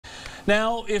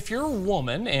Now, if you're a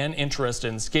woman and interested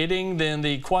in skating, then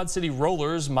the Quad City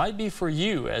Rollers might be for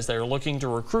you as they're looking to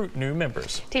recruit new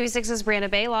members. TV6's Brianna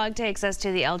Ballog takes us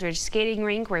to the Eldridge skating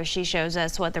rink where she shows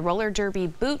us what the roller derby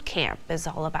boot camp is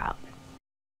all about.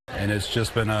 And it's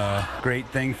just been a great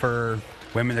thing for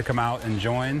women to come out and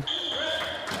join.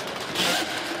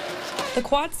 The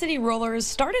Quad City Rollers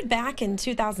started back in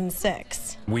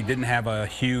 2006. We didn't have a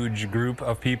huge group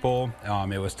of people.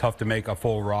 It was tough to make a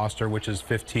full roster, which is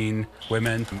 15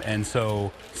 women. And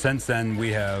so since then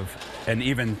we have, and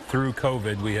even through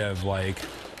COVID, we have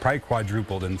probably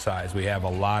quadrupled in size. We have a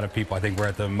lot of people. I think we're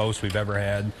at the most we've ever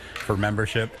had for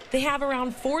membership. They have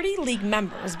around 40 league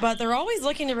members, but they're always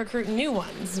looking to recruit new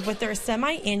ones with their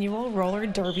semi-annual roller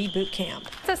derby boot camp.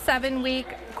 It's a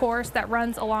 7-week course that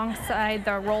runs alongside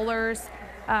the rollers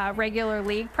regular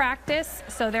league practice,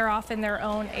 so they're off in their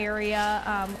own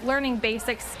area learning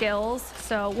basic skills.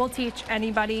 So we'll teach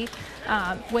anybody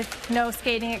with no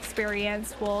skating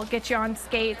experience. We'll get you on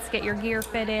skates, get your gear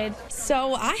fitted.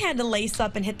 So I had to lace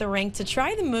up and hit the rink to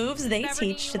try the moves they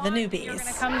teach to the newbies. You're going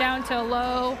to come down to a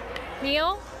low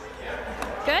kneel.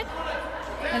 Good.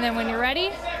 And then when you're ready,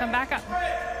 come back up.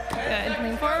 Good.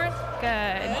 Lean forward. Good.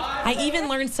 I even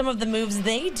learned some of the moves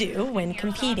they do when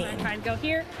competing. Try to go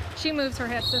here. She moves her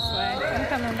hips this way. I'm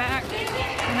coming back,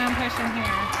 and I'm pushing here.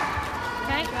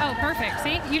 Okay? Oh, perfect.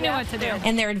 See? You knew what to do.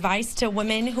 And their advice to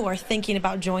women who are thinking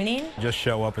about joining? Just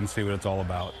show up and see what it's all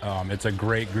about. It's a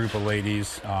great group of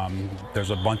ladies.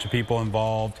 There's a bunch of people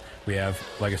involved. We have,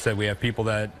 like I said, we have people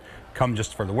that come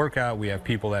just for the workout. We have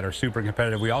people that are super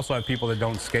competitive. We also have people that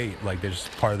don't skate, they're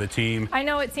just part of the team. I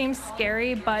know it seems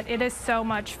scary, but it is so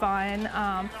much fun.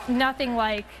 Nothing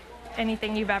like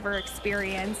anything you've ever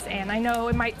experienced, and I know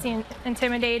it might seem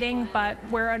intimidating, but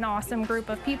we're an awesome group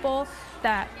of people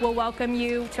that will welcome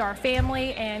you to our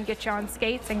family and get you on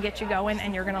skates and get you going,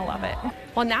 and you're gonna love it.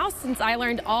 Well, now since I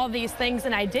learned all these things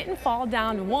and I didn't fall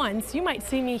down once, you might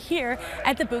see me here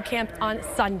at the boot camp on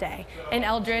Sunday. In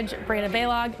Eldridge, Brianna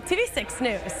Ballog, TV6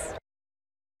 News.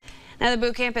 Now the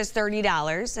boot camp is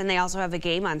 $30, and they also have a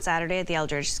game on Saturday at the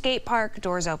Eldridge Skate Park.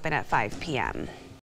 Doors open at 5 p.m.